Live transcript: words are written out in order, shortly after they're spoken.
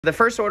The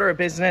first order of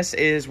business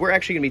is we're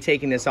actually going to be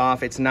taking this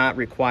off. It's not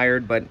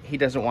required, but he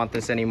doesn't want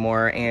this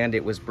anymore, and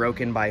it was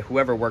broken by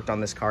whoever worked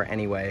on this car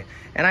anyway.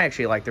 And I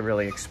actually like the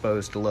really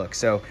exposed look.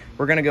 So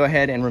we're going to go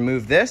ahead and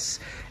remove this,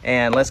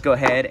 and let's go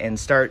ahead and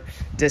start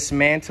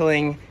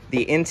dismantling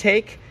the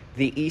intake,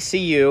 the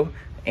ECU,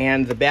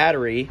 and the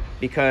battery,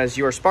 because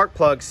your spark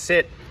plugs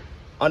sit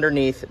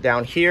underneath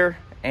down here,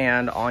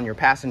 and on your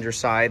passenger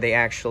side, they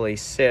actually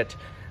sit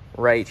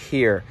right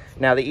here.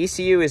 Now the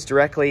ECU is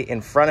directly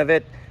in front of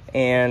it.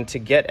 And to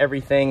get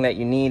everything that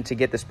you need to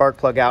get the spark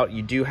plug out,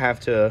 you do have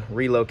to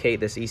relocate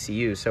this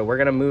ECU. So we're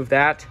gonna move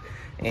that,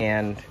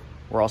 and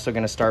we're also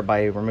gonna start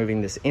by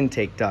removing this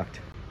intake duct.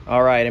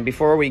 All right, and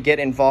before we get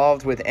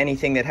involved with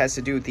anything that has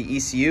to do with the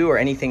ECU or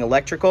anything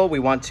electrical, we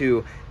want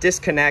to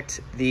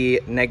disconnect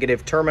the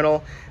negative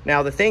terminal.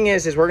 Now the thing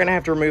is we're gonna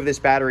have to remove this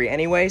battery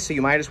anyway, so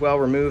you might as well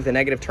remove the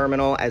negative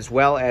terminal as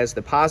well as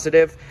the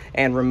positive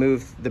and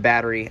remove the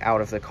battery out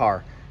of the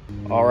car.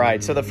 All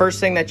right, so the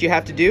first thing that you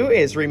have to do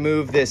is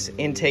remove this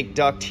intake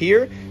duct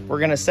here. We're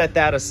gonna set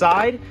that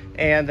aside.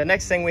 And the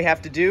next thing we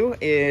have to do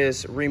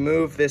is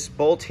remove this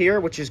bolt here,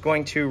 which is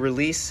going to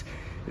release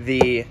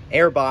the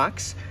air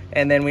box.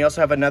 And then we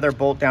also have another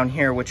bolt down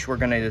here, which we're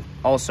gonna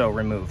also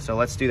remove. So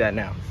let's do that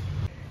now.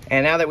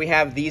 And now that we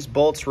have these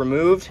bolts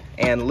removed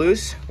and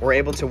loose, we're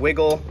able to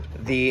wiggle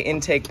the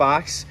intake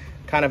box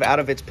kind of out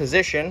of its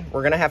position.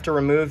 We're gonna have to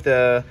remove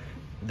the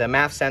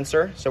MAF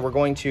sensor. So we're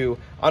going to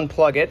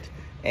unplug it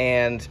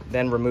and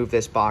then remove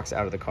this box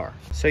out of the car.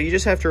 So you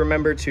just have to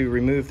remember to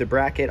remove the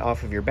bracket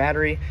off of your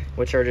battery,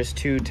 which are just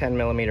two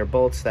 10mm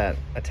bolts that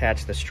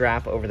attach the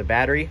strap over the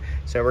battery.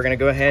 So we're gonna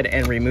go ahead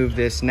and remove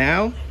this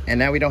now. And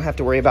now we don't have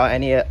to worry about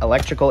any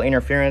electrical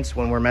interference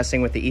when we're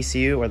messing with the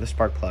ECU or the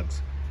spark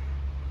plugs.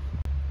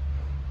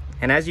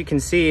 And as you can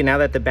see, now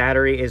that the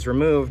battery is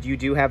removed, you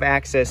do have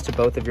access to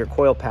both of your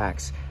coil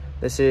packs.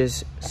 This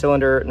is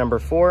cylinder number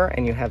 4,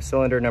 and you have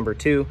cylinder number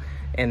 2.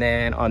 And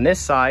then on this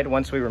side,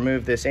 once we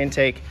remove this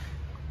intake,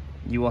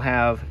 you will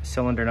have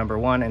cylinder number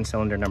 1 and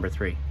cylinder number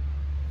 3.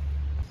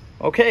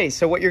 Okay,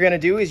 so what you're gonna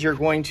do is you're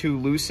going to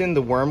loosen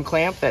the worm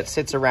clamp that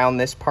sits around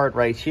this part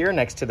right here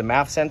next to the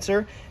MAF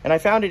sensor. And I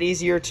found it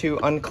easier to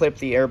unclip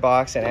the air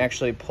box and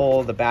actually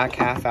pull the back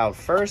half out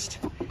first,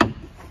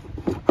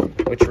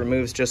 which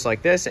removes just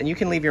like this. And you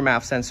can leave your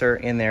MAF sensor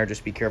in there,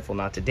 just be careful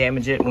not to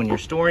damage it when you're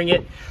storing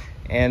it.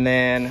 And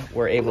then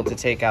we're able to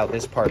take out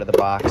this part of the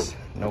box,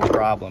 no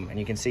problem. And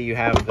you can see you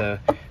have the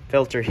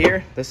filter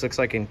here. This looks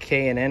like a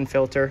K&N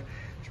filter.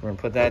 So we're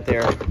gonna put that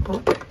there,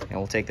 and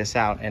we'll take this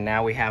out. And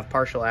now we have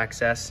partial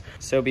access.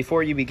 So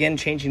before you begin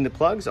changing the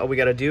plugs, all we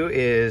gotta do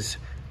is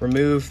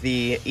remove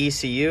the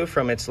ECU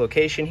from its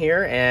location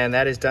here, and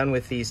that is done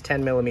with these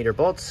 10mm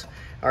bolts.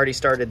 I already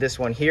started this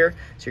one here.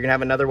 So you're gonna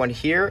have another one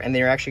here, and then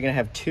you're actually gonna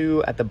have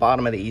 2 at the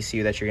bottom of the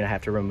ECU that you're gonna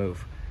have to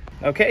remove.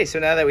 Okay, so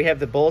now that we have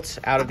the bolts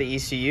out of the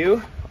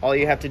ECU, all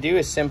you have to do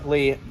is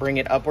simply bring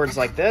it upwards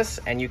like this,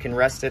 and you can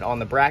rest it on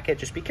the bracket.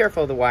 Just be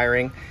careful of the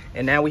wiring.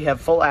 And now we have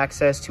full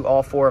access to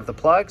all 4 of the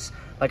plugs.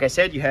 Like I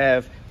said, you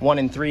have 1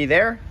 and 3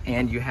 there,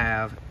 and you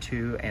have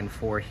 2 and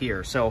 4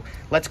 here. So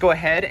let's go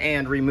ahead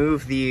and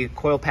remove the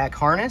coil pack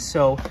harness.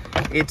 So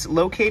it's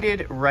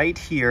located right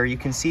here. You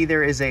can see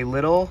there is a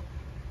little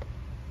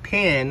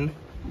pin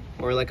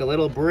or like a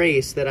little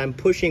brace that I'm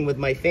pushing with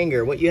my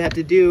finger. What you have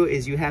to do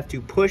is you have to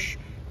push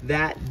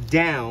that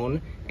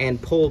down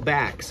and pull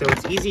back. So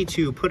it's easy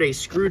to put a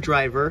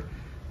screwdriver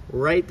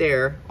right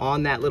there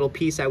on that little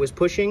piece I was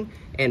pushing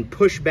and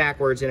push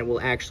backwards, and it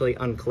will actually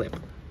unclip.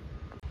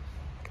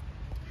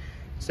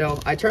 So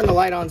I turn the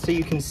light on so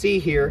you can see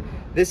here,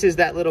 this is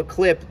that little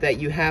clip that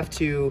you have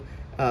to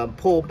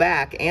pull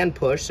back and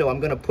push. So I'm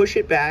gonna push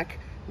it back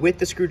with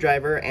the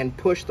screwdriver and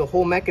push the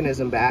whole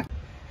mechanism back.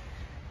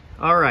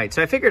 All right,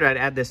 so I figured I'd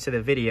add this to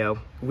the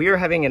video. We are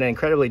having an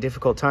incredibly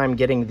difficult time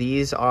getting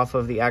these off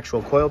of the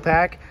actual coil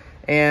pack,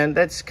 and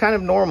that's kind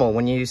of normal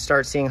when you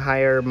start seeing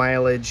higher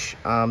mileage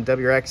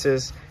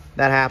WRXs.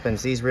 That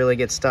happens. These really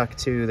get stuck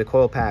to the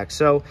coil pack.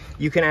 So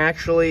you can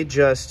actually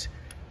just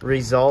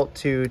result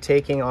to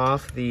taking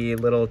off the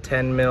little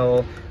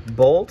 10mm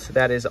bolt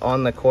that is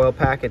on the coil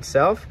pack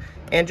itself,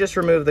 and just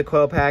remove the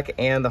coil pack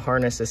and the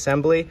harness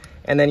assembly,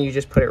 and then you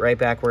just put it right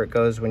back where it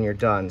goes when you're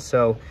done.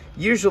 So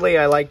usually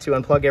I like to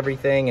unplug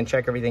everything and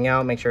check everything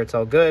out, make sure it's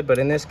all good, but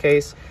in this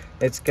case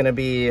it's gonna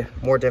be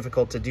more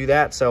difficult to do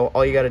that. So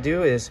all you gotta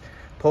do is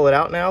pull it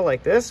out now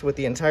like this with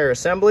the entire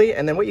assembly,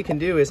 and then what you can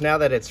do is, now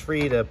that it's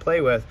free to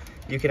play with,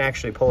 you can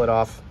actually pull it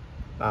off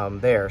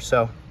there.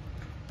 So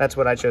that's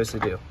what I chose to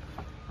do.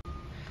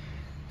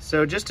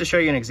 So just to show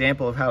you an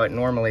example of how it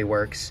normally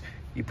works,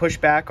 you push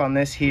back on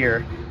this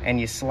here and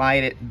you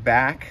slide it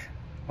back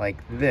like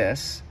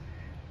this,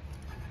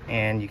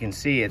 and you can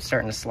see it's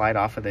starting to slide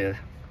off of the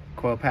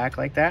coil pack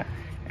like that,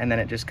 and then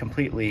it just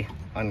completely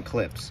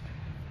unclips.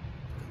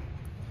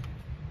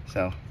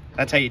 So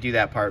that's how you do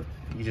that part.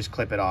 You just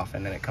clip it off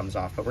and then it comes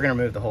off, but we're gonna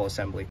remove the whole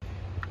assembly.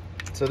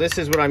 So this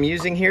is what I'm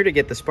using here to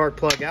get the spark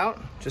plug out.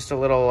 Just a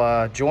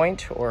little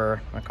joint,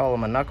 or I call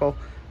them a knuckle,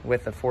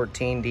 with a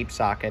 14 deep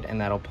socket, and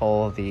that'll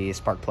pull the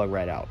spark plug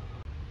right out.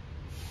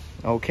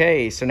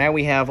 Okay, so now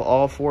we have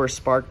all 4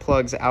 spark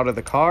plugs out of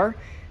the car,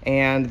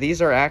 and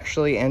these are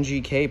actually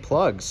NGK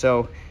plugs.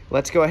 So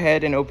let's go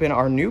ahead and open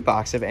our new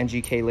box of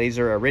NGK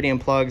laser iridium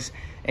plugs,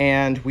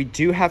 and we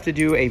do have to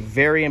do a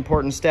very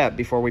important step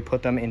before we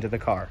put them into the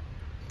car.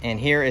 And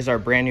here is our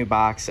brand new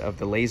box of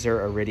the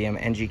laser iridium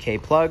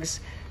NGK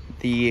plugs.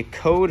 The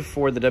code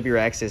for the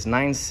WRX is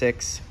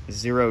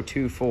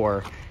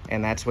 96024,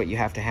 and that's what you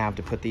have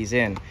to put these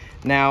in.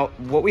 Now,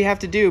 what we have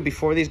to do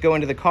before these go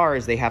into the car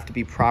is they have to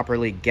be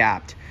properly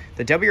gapped.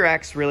 The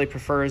WRX really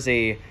prefers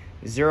a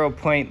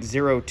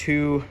 0.02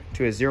 to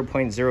a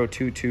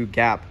 0.022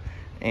 gap,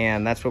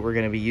 and that's what we're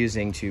going to be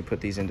using to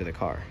put these into the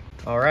car.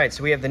 All right,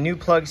 so we have the new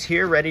plugs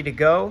here ready to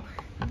go.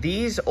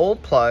 These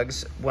old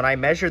plugs, when I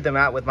measured them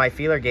out with my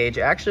feeler gauge,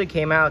 actually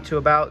came out to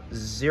about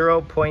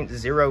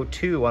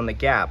 0.02 on the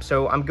gap.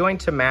 So I'm going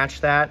to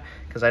match that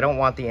because I don't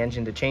want the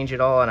engine to change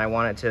at all, and I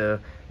want it to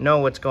know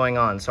what's going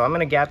on. So I'm going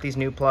to gap these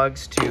new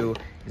plugs to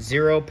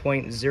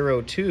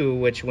 0.02,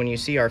 which when you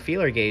see our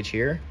feeler gauge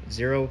here,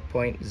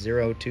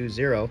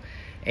 0.020,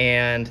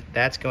 and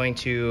that's going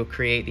to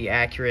create the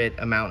accurate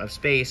amount of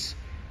space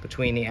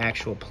between the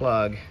actual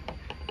plug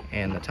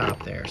and the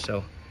top there.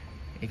 So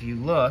if you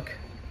look,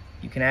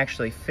 you can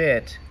actually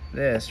fit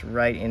this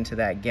right into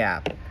that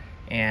gap,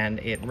 and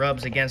it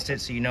rubs against it,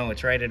 so you know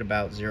it's right at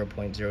about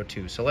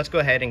 0.02. So let's go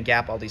ahead and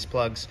gap all these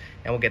plugs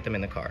and we'll get them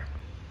in the car.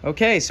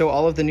 Okay, so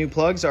all of the new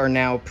plugs are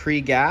now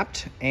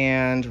pre-gapped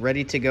and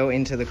ready to go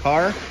into the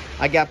car.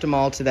 I gapped them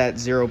all to that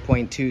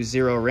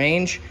 0.20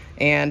 range,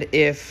 and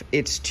if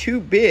it's too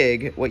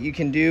big, what you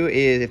can do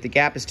is, if the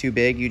gap is too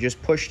big, you just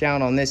push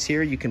down on this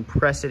here. You can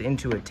press it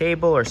into a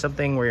table or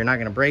something where you're not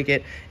gonna break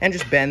it, and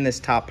just bend this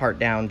top part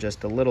down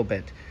just a little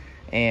bit.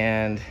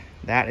 And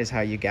that is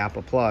how you gap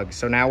a plug.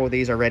 So now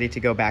these are ready to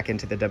go back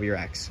into the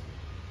WRX.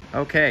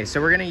 Okay,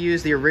 so we're gonna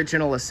use the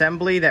original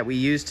assembly that we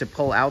used to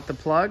pull out the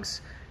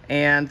plugs.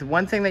 And the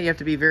one thing that you have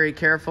to be very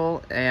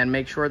careful and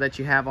make sure that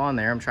you have on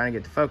there, I'm trying to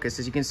get to focus,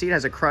 is you can see it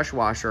has a crush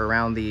washer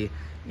around the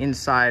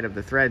inside of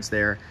the threads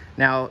there.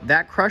 Now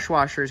that crush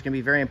washer is going to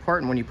be very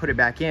important when you put it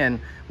back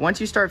in. Once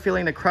you start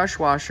feeling the crush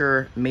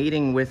washer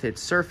mating with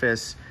its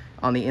surface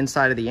on the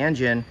inside of the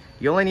engine,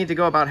 you only need to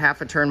go about half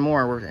a turn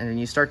more and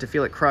you start to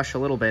feel it crush a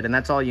little bit, and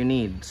that's all you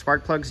need.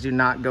 Spark plugs do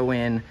not go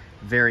in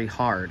very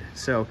hard.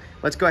 So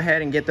let's go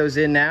ahead and get those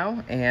in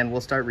now, and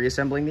we'll start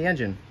reassembling the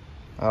engine.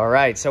 All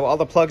right, so all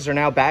the plugs are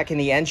now back in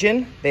the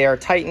engine. They are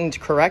tightened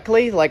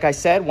correctly. Like I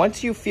said,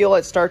 once you feel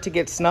it start to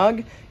get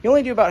snug, you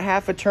only do about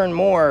half a turn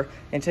more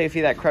until you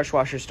feel that crush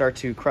washer start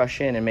to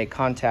crush in and make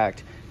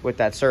contact with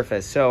that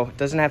surface. So it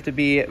doesn't have to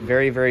be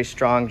very, very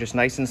strong, just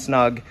nice and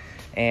snug,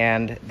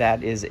 and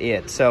that is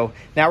it. So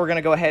now we're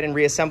gonna go ahead and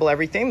reassemble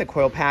everything. The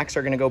coil packs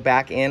are gonna go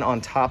back in on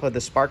top of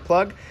the spark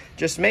plug.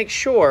 Just make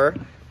sure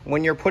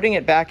when you're putting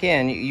it back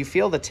in, you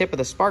feel the tip of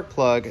the spark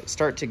plug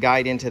start to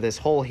guide into this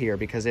hole here,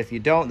 because if you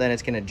don't, then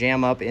it's gonna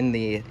jam up in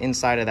the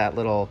inside of that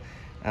little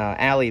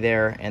alley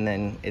there, and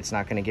then it's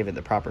not gonna give it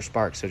the proper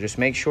spark. So just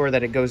make sure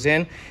that it goes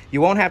in.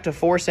 You won't have to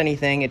force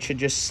anything, it should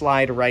just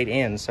slide right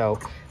in. So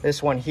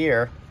this one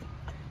here,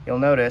 you'll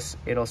notice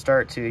it'll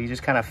start to, you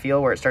just kind of feel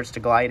where it starts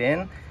to glide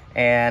in,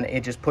 and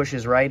it just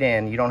pushes right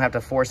in. You don't have to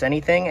force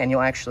anything, and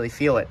you'll actually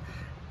feel it.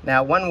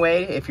 Now, one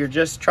way, if you're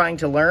just trying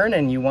to learn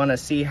and you want to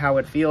see how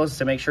it feels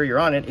to make sure you're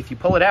on it, if you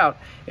pull it out,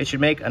 it should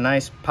make a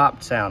nice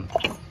pop sound,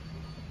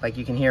 like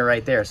you can hear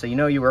right there. So you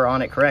know you were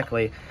on it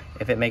correctly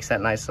if it makes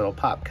that nice little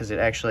pop, because it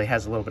actually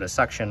has a little bit of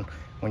suction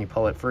when you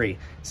pull it free.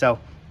 So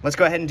let's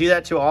go ahead and do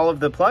that to all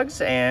of the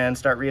plugs and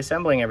start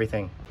reassembling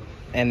everything.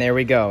 And there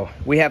we go.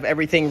 We have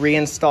everything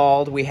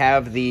reinstalled. We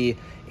have the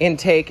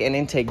intake and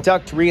intake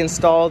duct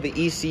reinstalled.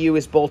 The ECU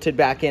is bolted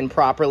back in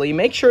properly.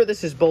 Make sure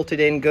this is bolted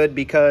in good,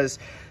 because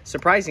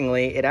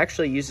surprisingly, it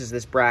actually uses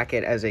this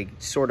bracket as a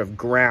sort of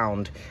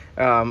ground.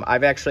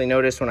 I've actually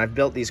noticed when I've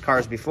built these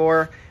cars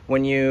before,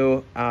 when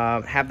you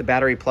have the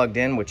battery plugged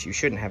in, which you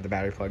shouldn't have the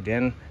battery plugged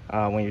in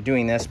when you're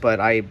doing this, but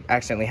I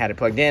accidentally had it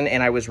plugged in,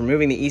 and I was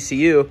removing the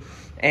ECU,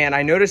 and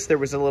I noticed there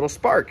was a little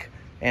spark.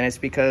 And it's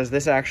because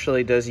this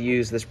actually does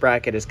use this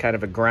bracket as kind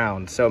of a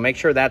ground. So make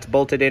sure that's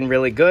bolted in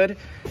really good.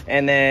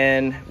 And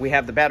then we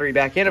have the battery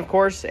back in, of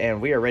course,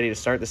 and we are ready to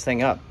start this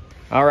thing up.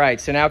 All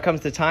right, so now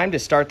comes the time to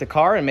start the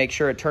car and make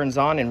sure it turns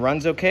on and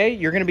runs okay.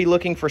 You're gonna be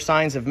looking for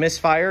signs of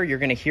misfire. You're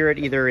gonna hear it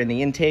either in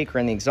the intake or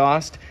in the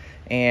exhaust,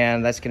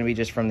 and that's gonna be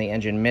just from the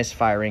engine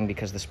misfiring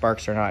because the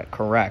sparks are not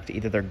correct.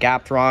 Either they're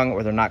gapped wrong,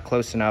 or they're not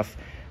close enough,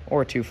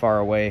 or too far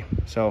away.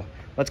 So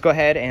let's go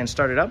ahead and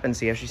start it up and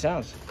see how she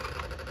sounds.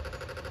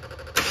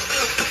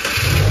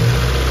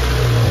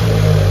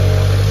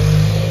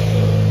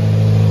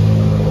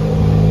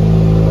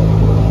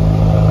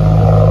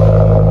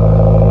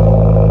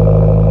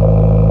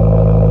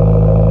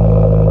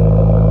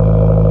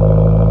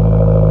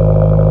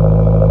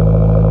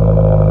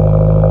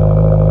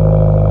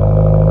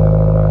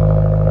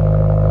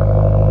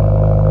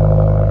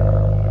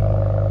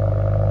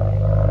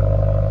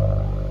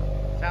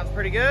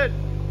 Pretty good.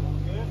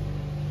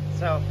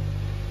 So,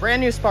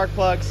 brand new spark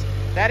plugs.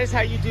 That is how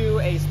you do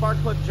a spark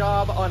plug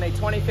job on a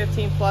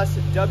 2015 Plus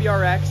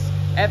WRX.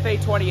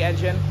 FA20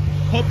 engine.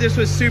 Hope this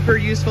was super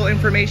useful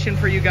information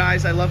for you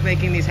guys. I love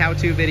making these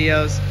how-to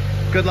videos.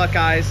 Good luck,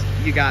 guys.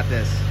 You got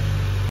this.